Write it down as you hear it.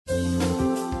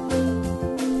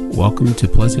Welcome to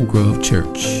Pleasant Grove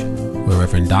Church, where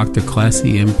Reverend Dr.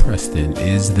 Classy M. Preston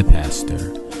is the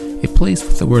pastor. A place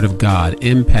where the Word of God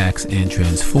impacts and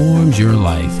transforms your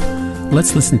life.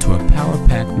 Let's listen to a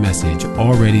power-packed message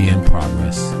already in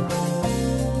progress.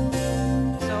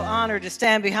 So honored to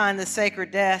stand behind the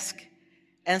sacred desk.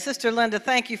 And Sister Linda,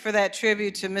 thank you for that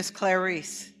tribute to Miss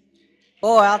Clarice.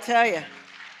 Boy, I'll tell you,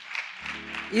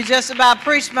 you just about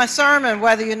preached my sermon,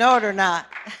 whether you know it or not.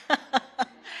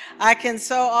 I can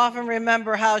so often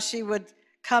remember how she would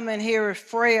come in here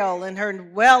frail in her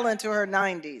well into her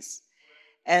 90s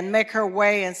and make her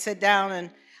way and sit down. And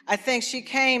I think she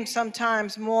came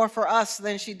sometimes more for us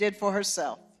than she did for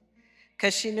herself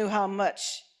because she knew how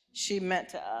much she meant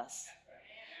to us.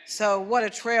 So what a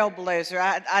trailblazer.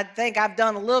 I think I've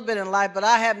done a little bit in life, but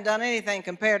I haven't done anything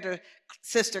compared to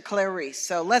Sister Clarice.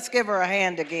 So let's give her a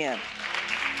hand again.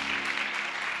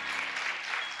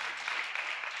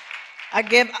 I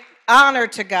give honor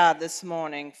to God this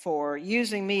morning for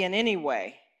using me in any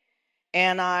way.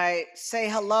 And I say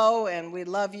hello and we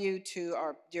love you to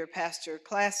our dear Pastor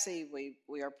Classy.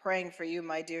 We are praying for you,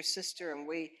 my dear sister, and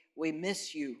we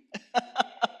miss you.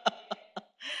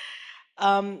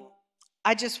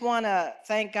 I just want to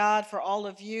thank God for all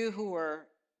of you who are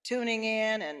tuning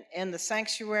in and in the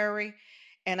sanctuary.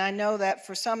 And I know that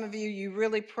for some of you, you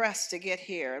really pressed to get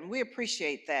here, and we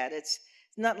appreciate that. It's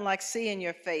nothing like seeing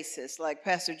your faces, like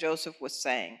Pastor Joseph was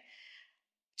saying.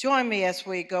 Join me as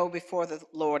we go before the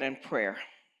Lord in prayer.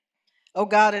 Oh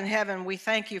God in heaven, we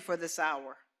thank you for this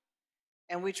hour.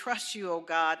 And we trust you, oh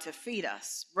God, to feed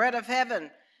us. Bread of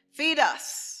heaven, feed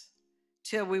us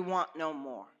till we want no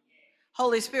more.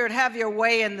 Holy Spirit, have your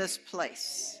way in this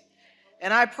place.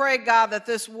 And I pray, God, that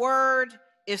this word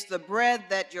is the bread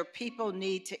that your people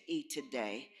need to eat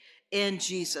today. In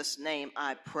Jesus' name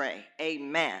I pray.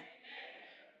 Amen.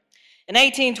 In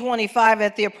 1825,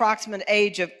 at the approximate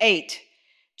age of 8,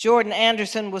 Jordan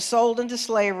Anderson was sold into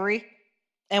slavery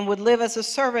and would live as a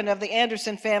servant of the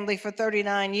Anderson family for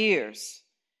 39 years.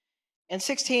 In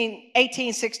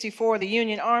 1864, the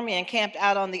Union Army encamped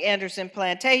out on the Anderson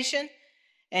plantation,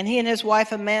 and he and his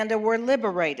wife Amanda were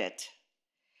liberated.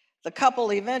 The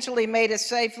couple eventually made it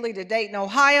safely to Dayton,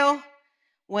 Ohio,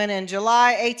 when in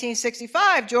July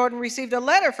 1865, Jordan received a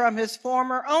letter from his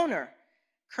former owner,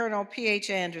 Colonel P.H.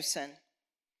 Anderson.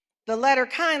 The letter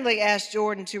kindly asked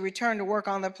Jordan to return to work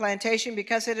on the plantation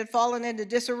because it had fallen into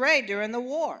disarray during the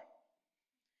war.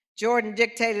 Jordan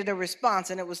dictated a response,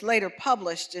 and it was later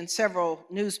published in several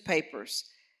newspapers.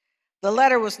 The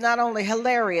letter was not only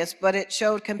hilarious, but it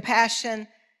showed compassion,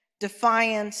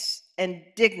 defiance, and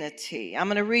dignity. I'm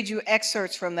going to read you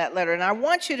excerpts from that letter, and I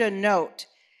want you to note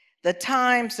the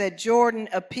times that Jordan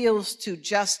appeals to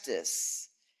justice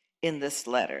in this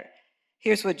letter.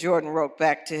 Here's what Jordan wrote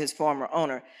back to his former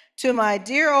owner. To my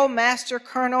dear old master,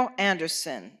 Colonel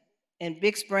Anderson, in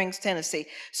Big Springs, Tennessee.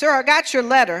 Sir, I got your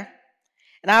letter,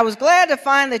 and I was glad to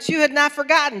find that you had not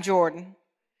forgotten Jordan,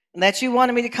 and that you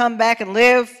wanted me to come back and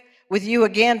live with you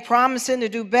again, promising to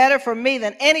do better for me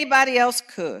than anybody else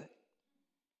could.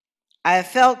 I have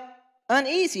felt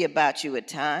uneasy about you at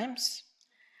times.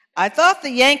 I thought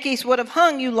the Yankees would have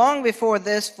hung you long before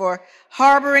this for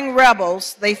harboring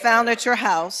rebels they found at your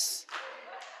house.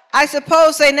 I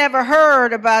suppose they never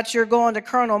heard about your going to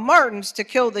Colonel Martin's to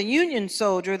kill the Union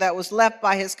soldier that was left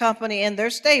by his company in their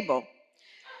stable.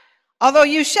 Although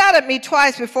you shot at me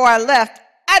twice before I left,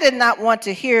 I did not want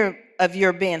to hear of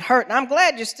your being hurt, and I'm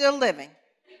glad you're still living.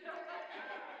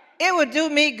 It would do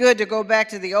me good to go back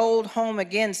to the old home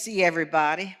again, see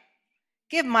everybody.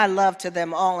 Give my love to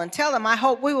them all and tell them I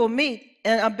hope we will meet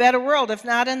in a better world, if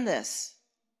not in this.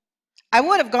 I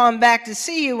would have gone back to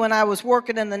see you when I was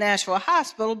working in the Nashville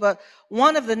hospital, but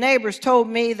one of the neighbors told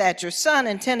me that your son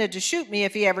intended to shoot me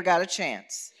if he ever got a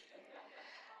chance.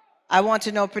 I want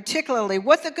to know particularly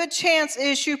what the good chance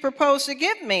is you propose to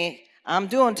give me. I'm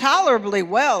doing tolerably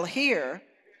well here.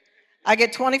 I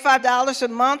get $25 a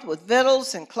month with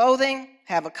victuals and clothing,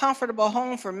 have a comfortable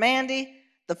home for Mandy.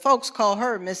 The folks call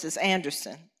her Mrs.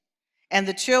 Anderson. And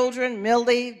the children,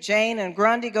 Millie, Jane, and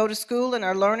Grundy, go to school and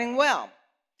are learning well.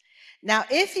 Now,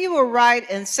 if you will write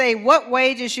and say what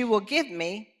wages you will give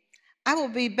me, I will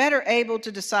be better able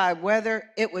to decide whether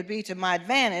it would be to my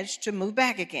advantage to move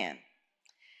back again.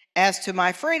 As to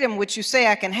my freedom, which you say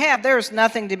I can have, there is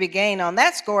nothing to be gained on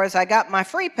that score, as I got my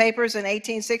free papers in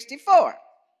 1864.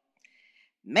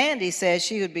 Mandy says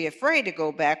she would be afraid to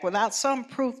go back without some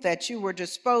proof that you were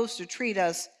disposed to treat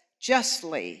us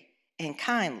justly and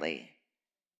kindly.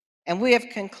 And we have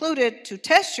concluded to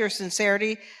test your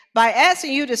sincerity by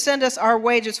asking you to send us our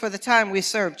wages for the time we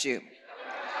served you.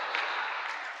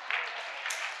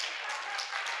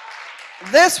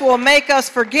 This will make us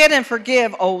forget and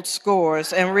forgive old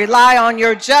scores and rely on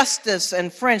your justice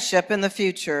and friendship in the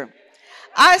future.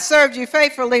 I served you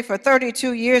faithfully for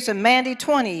 32 years and Mandy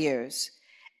 20 years.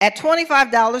 At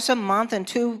 $25 a month and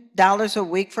 $2 a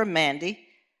week for Mandy,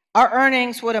 our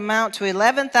earnings would amount to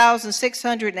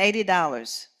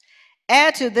 $11,680.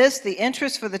 Add to this the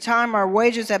interest for the time our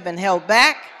wages have been held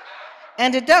back,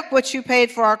 and deduct what you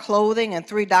paid for our clothing and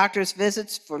 3 doctor's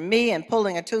visits for me and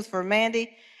pulling a tooth for Mandy,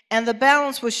 and the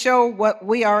balance will show what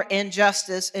we are in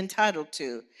justice entitled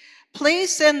to. Please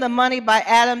send the money by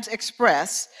Adams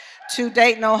Express to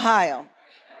Dayton, Ohio.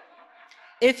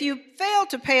 If you fail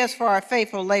to pay us for our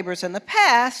faithful labors in the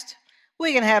past,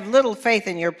 we can have little faith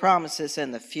in your promises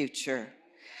in the future.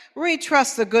 We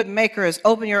trust the good Maker has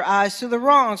opened your eyes to the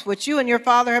wrongs which you and your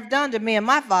father have done to me and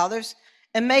my fathers,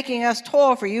 and making us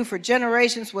toil for you for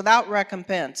generations without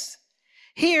recompense.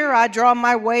 Here I draw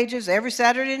my wages every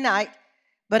Saturday night,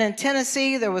 but in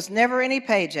Tennessee there was never any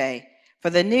payday for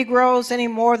the Negroes any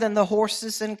more than the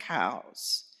horses and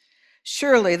cows.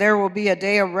 Surely there will be a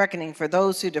day of reckoning for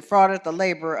those who defrauded the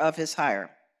laborer of his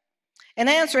hire. In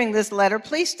answering this letter,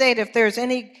 please state if there's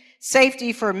any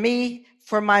safety for me,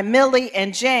 for my Millie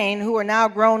and Jane, who are now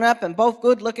grown up and both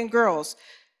good-looking girls.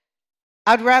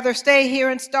 I'd rather stay here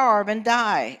and starve and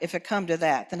die, if it come to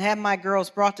that, than have my girls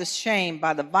brought to shame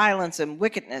by the violence and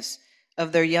wickedness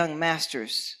of their young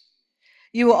masters.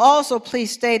 You will also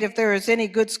please state if there is any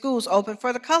good schools open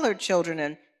for the colored children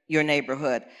in your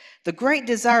neighborhood. The great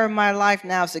desire of my life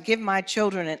now is to give my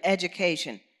children an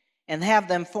education and have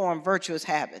them form virtuous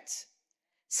habits.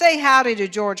 Say howdy to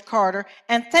George Carter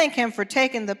and thank him for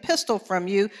taking the pistol from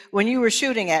you when you were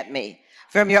shooting at me.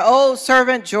 From your old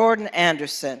servant, Jordan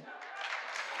Anderson.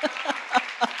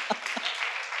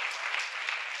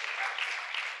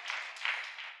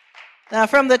 Now,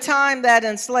 from the time that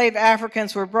enslaved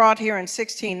Africans were brought here in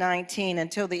 1619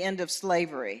 until the end of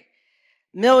slavery,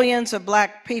 millions of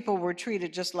black people were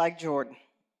treated just like Jordan,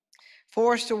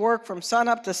 forced to work from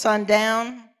sunup to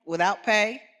sundown without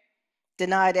pay,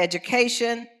 denied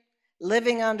education,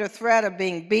 living under threat of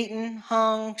being beaten,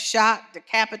 hung, shot,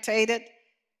 decapitated,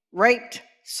 raped,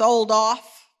 sold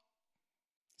off.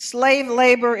 Slave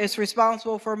labor is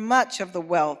responsible for much of the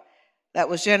wealth that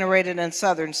was generated in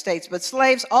southern states, but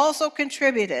slaves also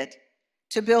contributed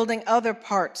to building other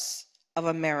parts of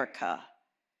America.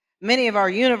 Many of our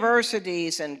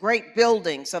universities and great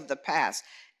buildings of the past,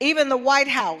 even the White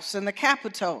House and the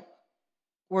Capitol,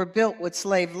 were built with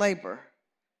slave labor.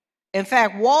 In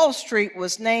fact, Wall Street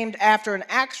was named after an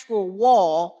actual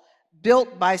wall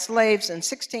built by slaves in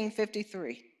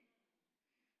 1653.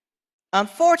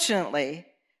 Unfortunately,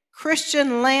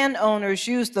 Christian landowners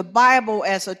used the Bible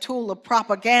as a tool of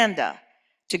propaganda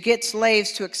to get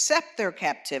slaves to accept their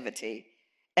captivity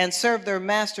and serve their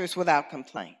masters without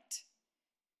complaint.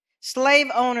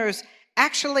 Slave owners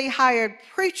actually hired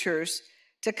preachers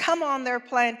to come on their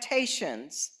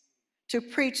plantations to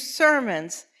preach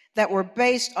sermons that were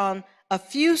based on a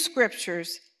few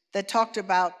scriptures that talked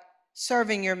about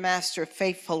serving your master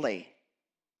faithfully.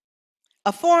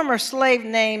 A former slave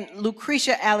named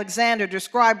Lucretia Alexander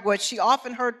described what she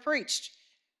often heard preached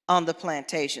on the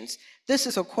plantations. This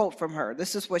is a quote from her.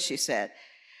 This is what she said.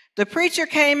 The preacher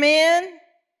came in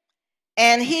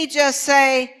and he just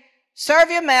say, serve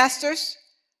your masters,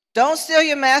 don't steal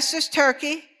your master's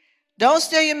turkey, don't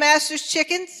steal your master's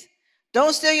chickens,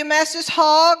 don't steal your master's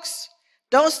hogs,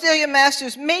 don't steal your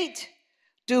master's meat,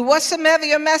 do whatsoever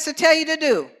your master tell you to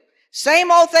do.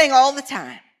 Same old thing all the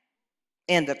time.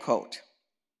 End of quote.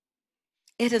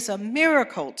 It is a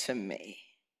miracle to me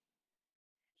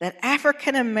that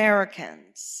African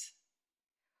Americans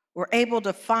were able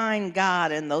to find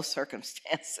God in those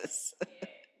circumstances.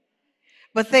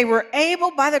 But they were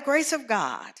able, by the grace of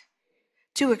God,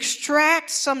 to extract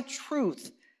some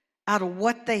truth out of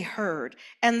what they heard,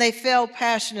 and they fell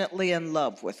passionately in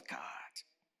love with God.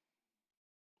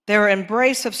 Their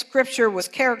embrace of Scripture was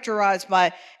characterized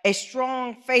by a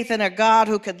strong faith in a God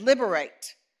who could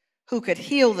liberate, who could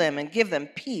heal them and give them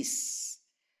peace.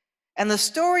 And the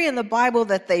story in the Bible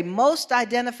that they most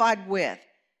identified with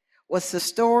was the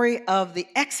story of the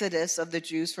exodus of the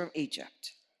Jews from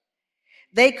Egypt.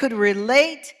 They could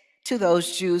relate to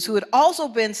those Jews who had also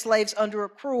been slaves under a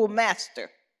cruel master.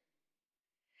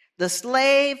 The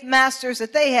slave masters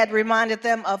that they had reminded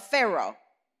them of Pharaoh.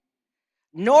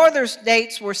 Northern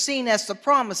states were seen as the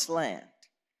promised land.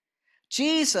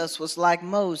 Jesus was like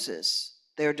Moses,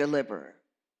 their deliverer.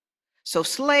 So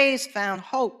slaves found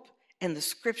hope in the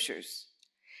scriptures.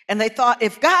 And they thought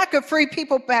if God could free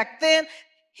people back then,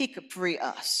 he could free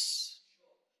us.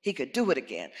 He could do it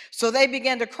again. So they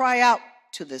began to cry out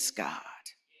to this God.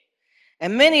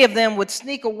 And many of them would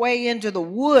sneak away into the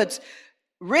woods,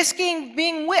 risking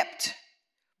being whipped.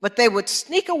 But they would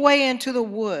sneak away into the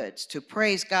woods to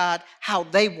praise God how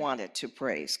they wanted to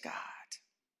praise God.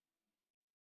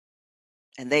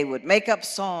 And they would make up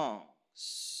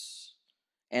songs.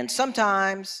 And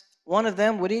sometimes one of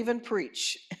them would even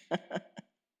preach.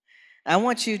 I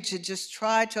want you to just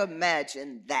try to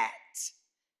imagine that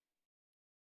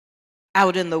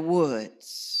out in the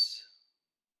woods.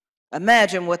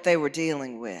 Imagine what they were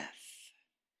dealing with.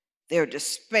 Their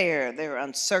despair, their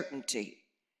uncertainty,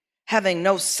 having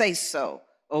no say-so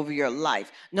over your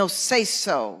life, no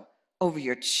say-so over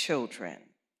your children.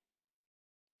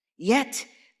 Yet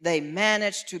they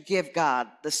managed to give God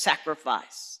the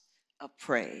sacrifice of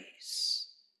praise.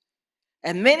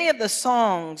 And many of the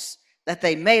songs that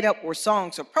they made up were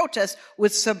songs of protest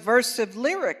with subversive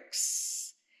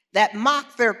lyrics that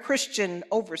mocked their Christian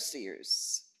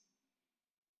overseers.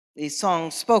 These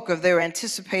songs spoke of their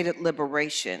anticipated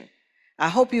liberation. I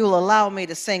hope you'll allow me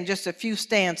to sing just a few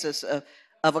stanzas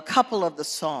of a couple of the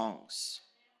songs.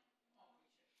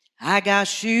 I got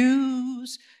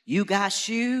shoes, you got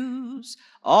shoes,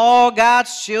 all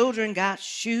God's children got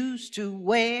shoes to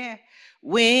wear.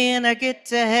 When I get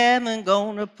to heaven,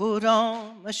 gonna put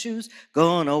on my shoes,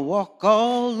 gonna walk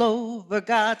all over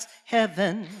God's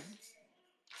heaven.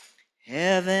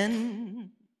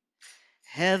 Heaven,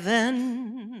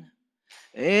 heaven.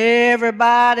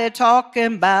 Everybody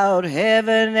talking about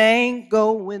heaven, ain't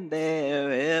going there.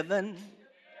 Heaven,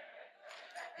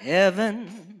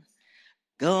 heaven.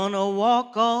 Gonna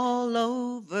walk all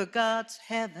over God's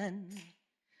heaven.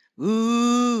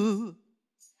 Ooh,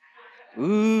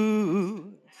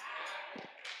 ooh.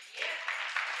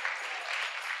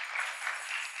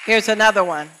 Here's another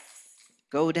one.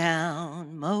 Go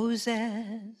down,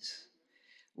 Moses,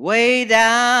 way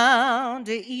down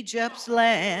to Egypt's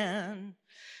land.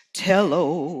 Tell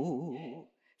old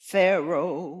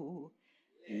Pharaoh,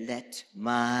 let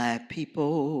my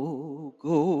people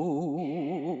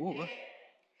go.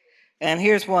 And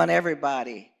here's one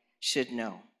everybody should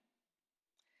know.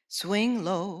 Swing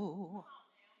low,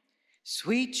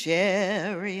 sweet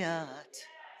chariot,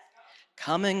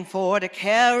 coming for to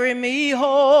carry me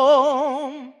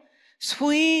home.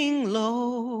 Swing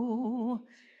low,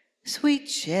 sweet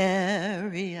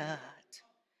chariot,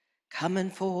 coming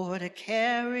for to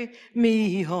carry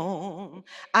me home.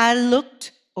 I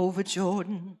looked over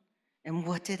Jordan, and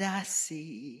what did I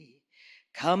see?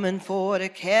 Coming for to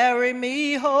carry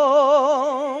me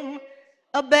home.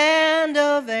 A band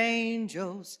of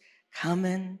angels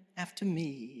coming after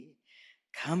me,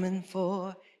 coming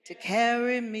for to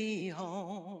carry me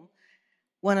home.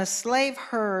 When a slave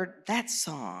heard that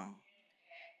song,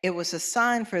 it was a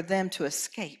sign for them to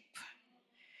escape.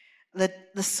 The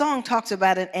song talks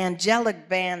about an angelic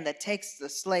band that takes the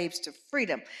slaves to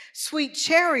freedom. Sweet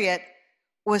Chariot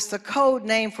was the code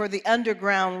name for the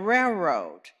Underground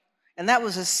Railroad. And that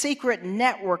was a secret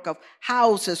network of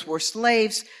houses where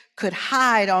slaves could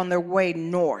hide on their way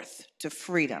north to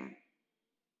freedom.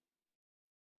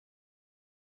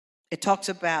 It talks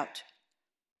about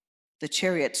the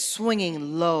chariot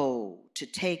swinging low to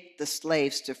take the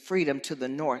slaves to freedom to the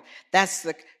north. That's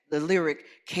the lyric,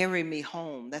 carry me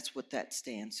home. That's what that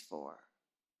stands for.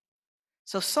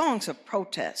 So songs of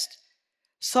protest,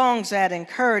 songs that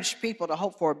encourage people to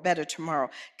hope for a better tomorrow,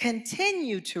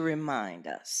 continue to remind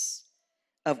us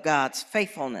of God's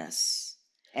faithfulness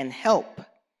and help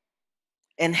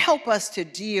us to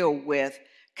deal with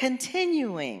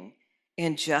continuing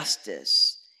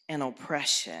injustice and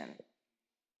oppression.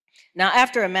 Now,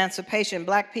 after emancipation,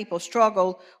 Black people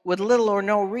struggled with little or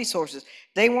no resources.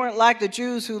 They weren't like the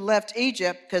Jews who left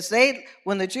Egypt, because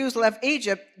when the Jews left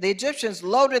Egypt, the Egyptians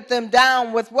loaded them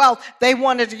down with wealth. They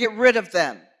wanted to get rid of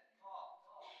them.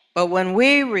 But when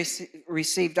we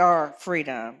received our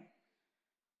freedom,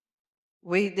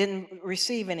 we didn't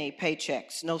receive any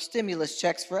paychecks, no stimulus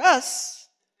checks for us,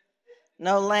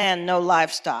 no land, no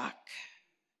livestock,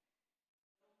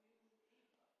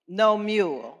 no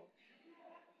mule,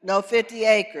 no 50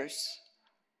 acres,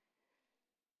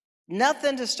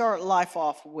 nothing to start life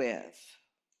off with.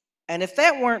 And if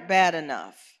that weren't bad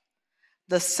enough,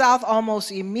 the South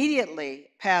almost immediately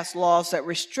passed laws that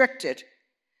restricted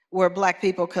where Black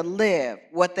people could live,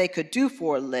 what they could do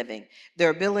for a living, their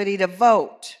ability to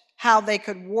vote, how they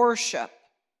could worship.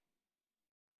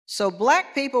 So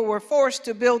Black people were forced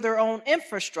to build their own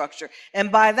infrastructure.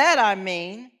 And by that I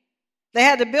mean, they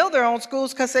had to build their own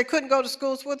schools because they couldn't go to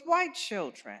schools with white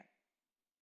children.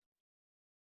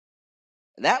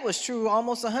 That was true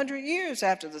almost 100 years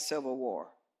after the Civil War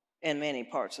in many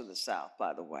parts of the South,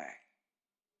 by the way.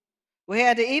 We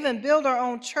had to even build our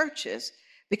own churches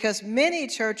because many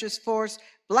churches force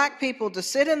black people to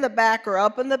sit in the back or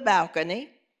up in the balcony,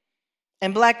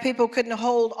 and black people couldn't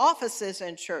hold offices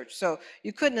in church, so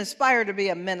you couldn't aspire to be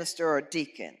a minister or a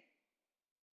deacon.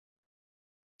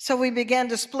 So we began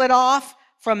to split off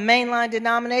from mainline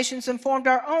denominations and formed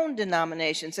our own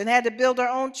denominations and had to build our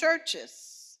own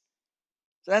churches.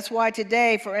 So that's why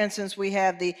today, for instance, we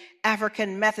have the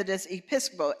African Methodist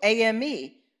Episcopal,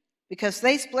 AME, because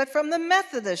they split from the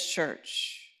Methodist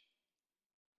Church.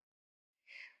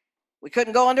 We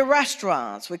couldn't go into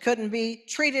restaurants. We couldn't be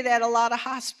treated at a lot of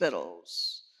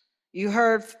hospitals. You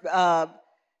heard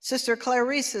Sister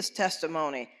Clarice's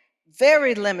testimony.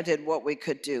 Very limited what we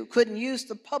could do. Couldn't use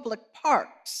the public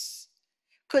parks.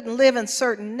 Couldn't live in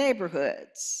certain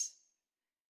neighborhoods.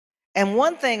 And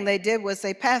one thing they did was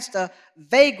they passed a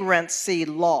vagrancy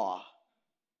law.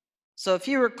 So if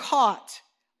you were caught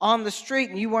on the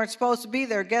street and you weren't supposed to be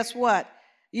there, guess what?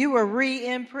 You were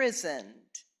re-imprisoned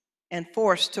and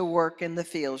forced to work in the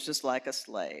fields just like a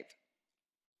slave.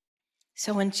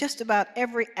 So in just about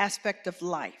every aspect of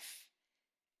life,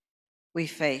 we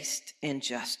faced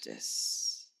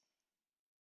injustice.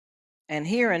 And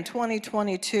here in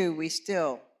 2022, we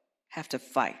still have to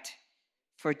fight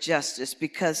for justice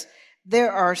because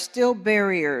there are still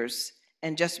barriers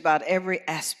in just about every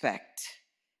aspect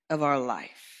of our life.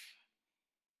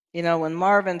 You know, when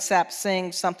Marvin Sapp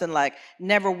sings something like,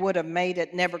 "Never would have made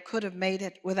it, never could have made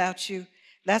it without you,"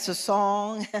 that's a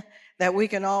song that we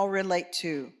can all relate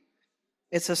to.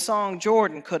 It's a song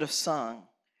Jordan could have sung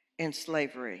in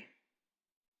slavery.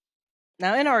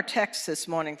 Now, in our text this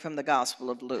morning from the Gospel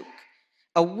of Luke,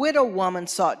 a widow woman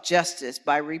sought justice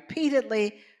by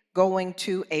repeatedly going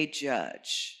to a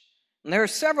judge. And there are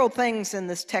several things in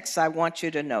this text I want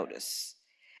you to notice.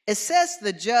 It says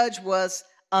the judge was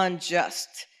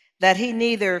unjust, that he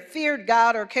neither feared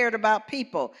God or cared about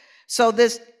people. So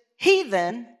this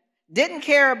heathen didn't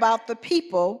care about the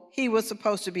people he was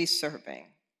supposed to be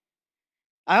serving.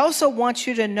 I also want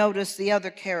you to notice the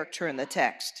other character in the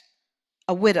text,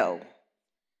 a widow.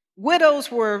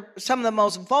 Widows were some of the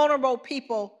most vulnerable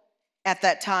people at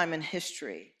that time in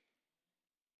history.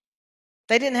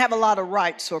 They didn't have a lot of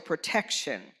rights or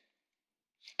protection.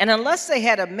 And unless they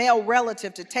had a male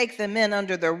relative to take them in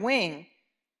under their wing,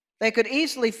 they could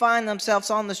easily find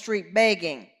themselves on the street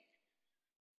begging.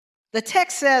 The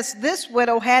text says this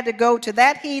widow had to go to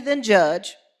that heathen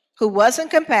judge who wasn't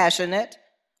compassionate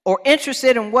or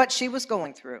interested in what she was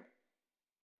going through.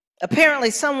 Apparently,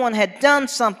 someone had done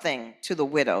something to the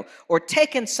widow or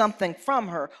taken something from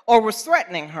her or was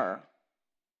threatening her.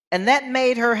 And that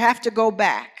made her have to go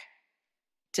back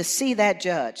to see that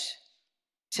judge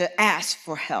to ask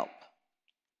for help.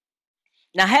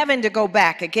 Now, having to go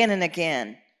back again and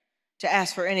again to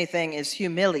ask for anything is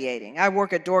humiliating. I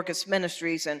work at Dorcas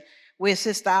Ministries, and we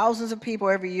assist thousands of people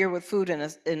every year with food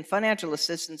and financial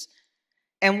assistance.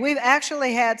 And we've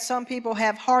actually had some people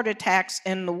have heart attacks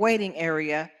in the waiting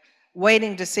area,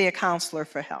 waiting to see a counselor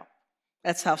for help.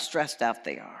 That's how stressed out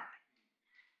they are.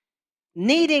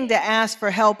 Needing to ask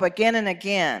for help again and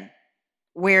again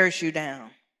wears you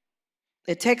down.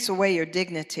 It takes away your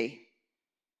dignity.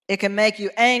 It can make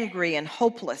you angry and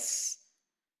hopeless.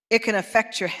 It can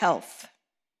affect your health.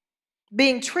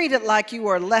 Being treated like you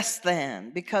are less than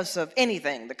because of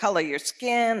anything, the color of your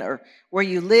skin or where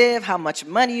you live, how much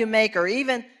money you make, or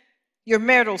even your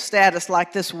marital status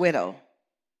like this widow,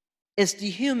 is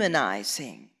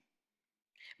dehumanizing.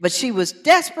 But she was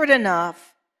desperate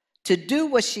enough to do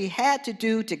what she had to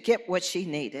do to get what she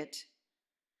needed.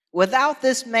 Without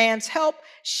this man's help,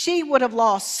 she would have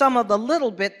lost some of the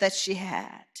little bit that she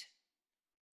had.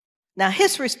 Now,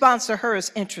 his response to her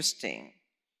is interesting.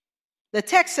 The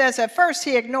text says at first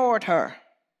he ignored her,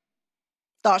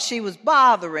 thought she was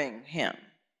bothering him.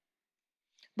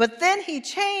 But then he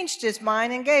changed his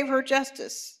mind and gave her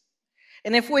justice.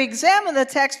 And if we examine the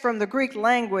text from the Greek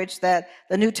language that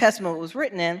the New Testament was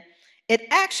written in, it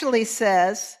actually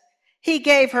says he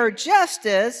gave her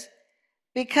justice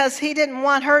because he didn't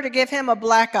want her to give him a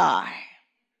black eye.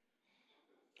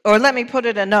 Or let me put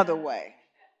it another way.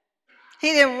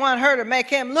 He didn't want her to make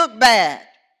him look bad,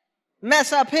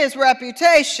 mess up his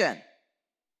reputation.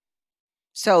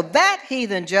 So that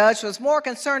heathen judge was more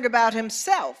concerned about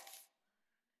himself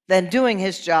than doing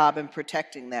his job in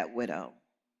protecting that widow.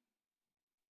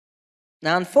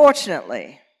 Now,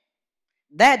 unfortunately,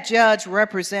 that judge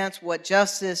represents what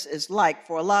justice is like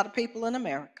for a lot of people in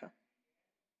America.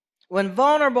 When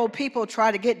vulnerable people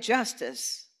try to get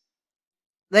justice,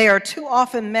 they are too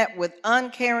often met with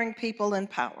uncaring people in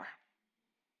power.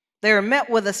 They are met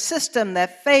with a system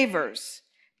that favors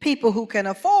people who can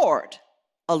afford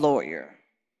a lawyer.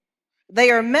 They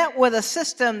are met with a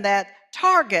system that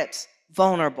targets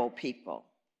vulnerable people.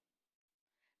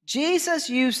 Jesus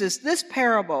uses this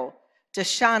parable to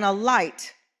shine a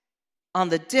light on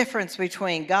the difference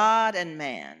between God and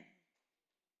man.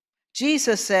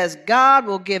 Jesus says God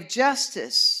will give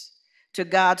justice to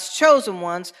God's chosen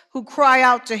ones who cry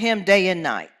out to him day and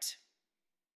night.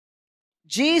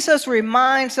 Jesus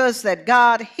reminds us that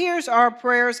God hears our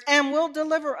prayers and will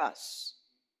deliver us.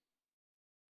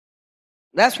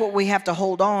 That's what we have to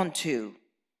hold on to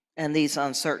in these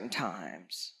uncertain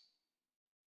times.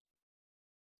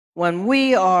 When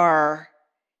we are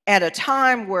at a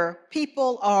time where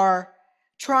people are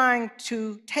trying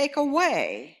to take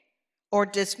away or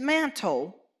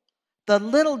dismantle the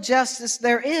little justice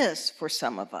there is for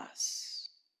some of us.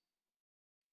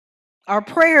 Our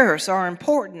prayers are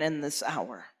important in this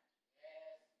hour.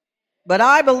 But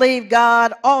I believe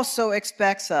God also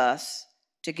expects us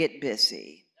to get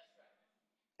busy.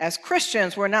 As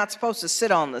Christians, we're not supposed to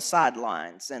sit on the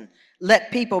sidelines and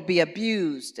let people be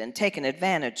abused and taken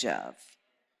advantage of.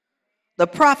 The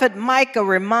prophet Micah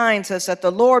reminds us that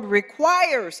the Lord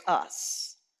requires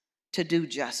us to do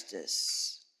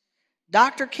justice.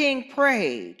 Dr. King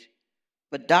prayed,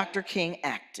 but Dr. King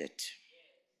acted.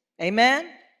 Amen?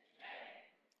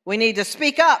 We need to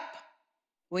speak up.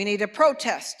 We need to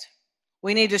protest.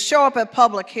 We need to show up at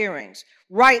public hearings,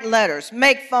 write letters,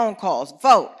 make phone calls,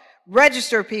 vote,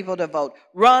 register people to vote,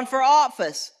 run for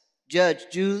office. Judge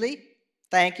Julie,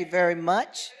 thank you very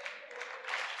much.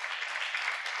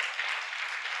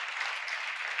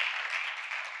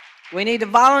 We need to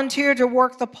volunteer to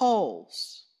work the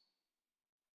polls.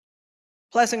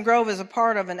 Pleasant Grove is a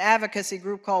part of an advocacy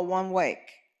group called One Wake,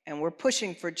 and we're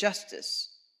pushing for justice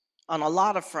on a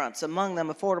lot of fronts, among them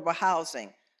affordable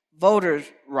housing, voters'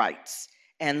 rights,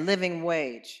 and living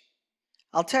wage.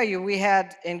 I'll tell you, we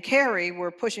had in Cary,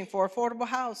 we're pushing for affordable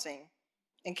housing.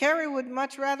 And Cary would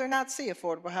much rather not see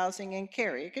affordable housing in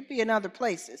Cary. It could be in other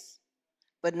places,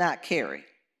 but not Cary.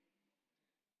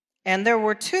 And there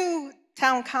were 2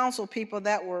 town council people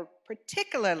that were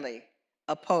particularly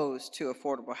opposed to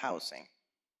affordable housing.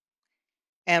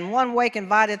 And One Wake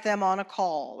invited them on a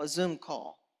call, a Zoom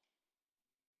call.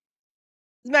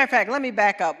 As a matter of fact, let me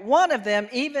back up. One of them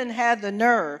even had the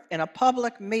nerve in a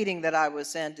public meeting that I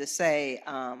was in to say,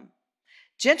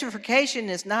 gentrification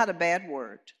is not a bad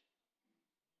word.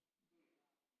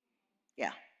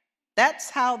 Yeah, that's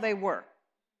how they were.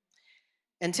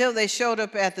 Until they showed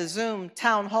up at the Zoom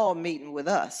town hall meeting with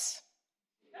us.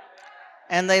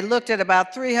 And they looked at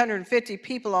about 350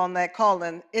 people on that call,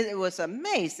 and it was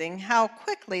amazing how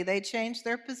quickly they changed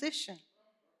their position.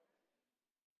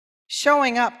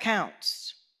 Showing up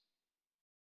counts.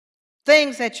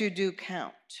 Things that you do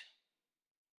count.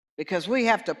 Because we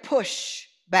have to push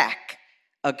back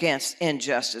against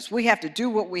injustice. We have to do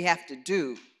what we have to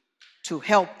do to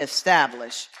help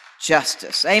establish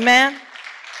justice. Amen?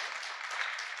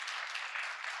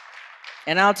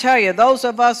 And I'll tell you, those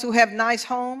of us who have nice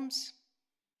homes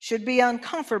should be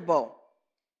uncomfortable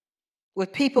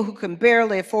with people who can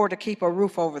barely afford to keep a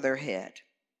roof over their head.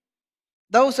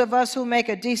 Those of us who make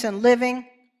a decent living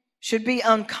should be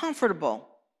uncomfortable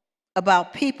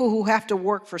about people who have to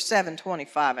work for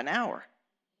 $7.25 an hour.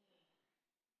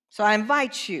 So I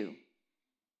invite you,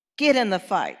 get in the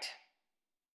fight.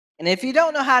 And if you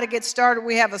don't know how to get started,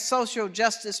 we have a social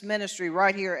justice ministry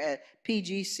right here at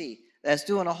PGC that's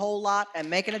doing a whole lot and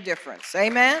making a difference.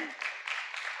 Amen?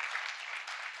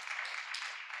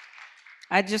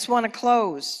 I just want to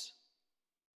close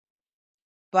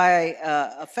by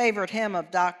a favorite hymn of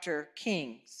Dr.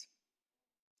 King's.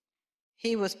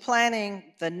 He was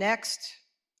planning the next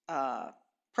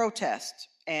protest,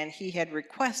 and he had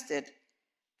requested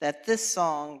that this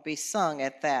song be sung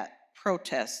at that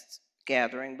protest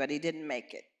gathering, but he didn't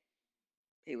make it.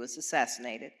 He was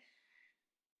assassinated.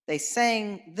 They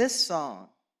sang this song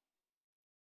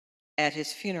at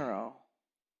his funeral.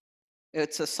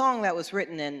 It's a song that was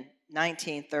written in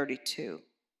 1932.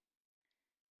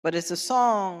 But it's a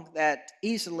song that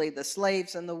easily the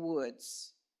slaves in the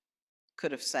woods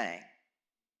could have sang.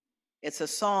 It's a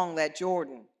song that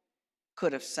Jordan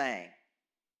could have sang.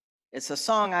 It's a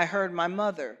song I heard my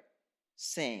mother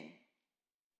sing.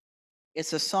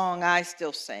 It's a song I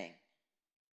still sing.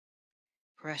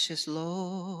 Precious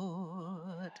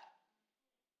Lord,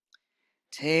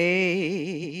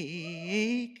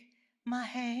 take my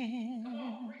hand.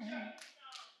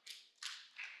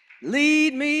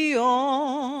 Lead me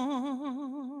on,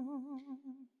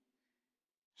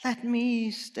 let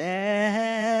me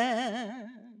stand.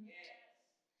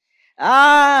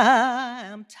 I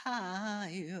am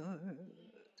tired,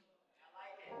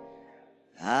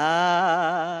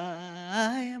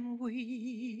 I am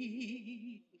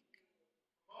weak,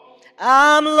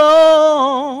 I'm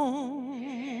alone.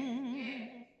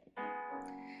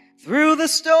 Through the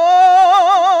storm,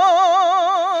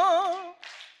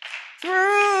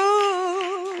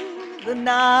 through the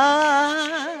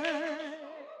night,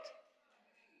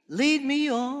 lead me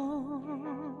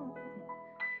on.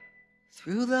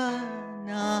 Through the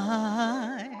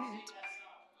night,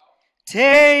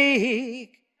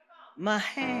 take my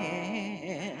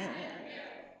hand.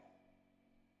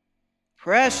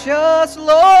 Precious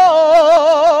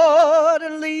Lord,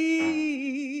 lead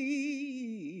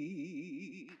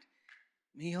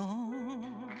me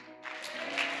on.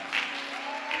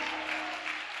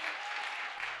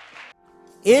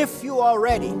 If you are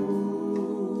ready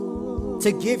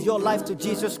to give your life to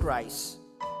Jesus Christ,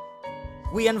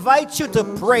 we invite you to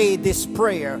pray this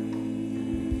prayer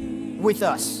with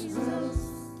us.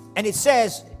 And it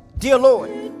says, "Dear Lord,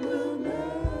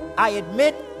 I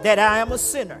admit that I am a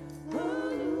sinner,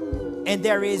 and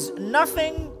there is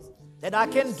nothing that I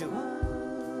can do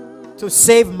to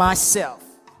save myself.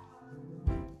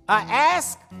 I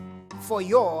ask for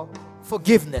your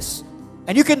forgiveness."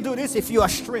 And you can do this if you are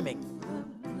streaming.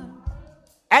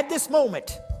 At this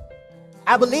moment,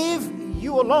 I believe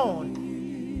you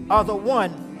alone are the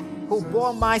one who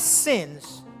bore my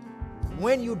sins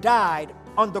when you died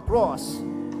on the cross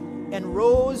and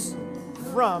rose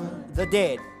from the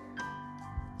dead.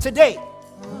 Today,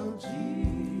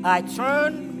 I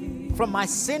turn from my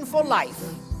sinful life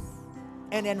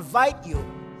and invite you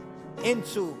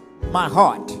into my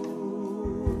heart.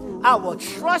 I will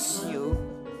trust you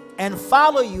and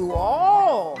follow you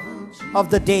all of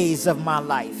the days of my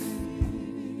life.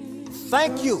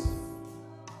 Thank you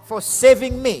for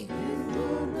saving me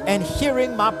and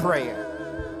hearing my prayer.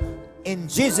 In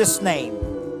Jesus' name,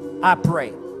 I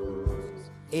pray.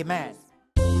 Amen.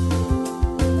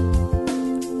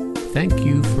 Thank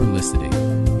you for listening.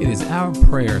 It is our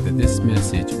prayer that this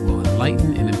message will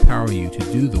enlighten and empower you to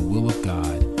do the will of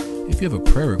God. If you have a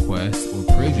prayer request or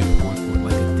praise report or would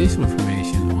like additional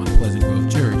information on Pleasant Grove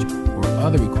Church or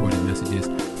other recorded messages,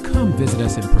 come visit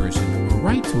us in person or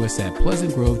write to us at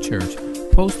Pleasant Grove Church,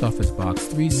 Post Office Box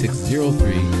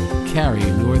 3603, Cary,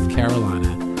 North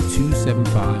Carolina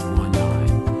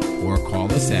 27519, or call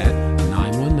us at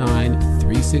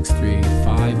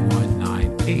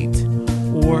 919-363-5198,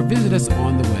 or visit us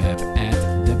on the web at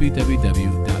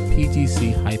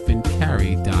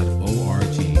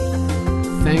www.pgc-cary.org.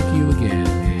 Thank you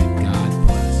again.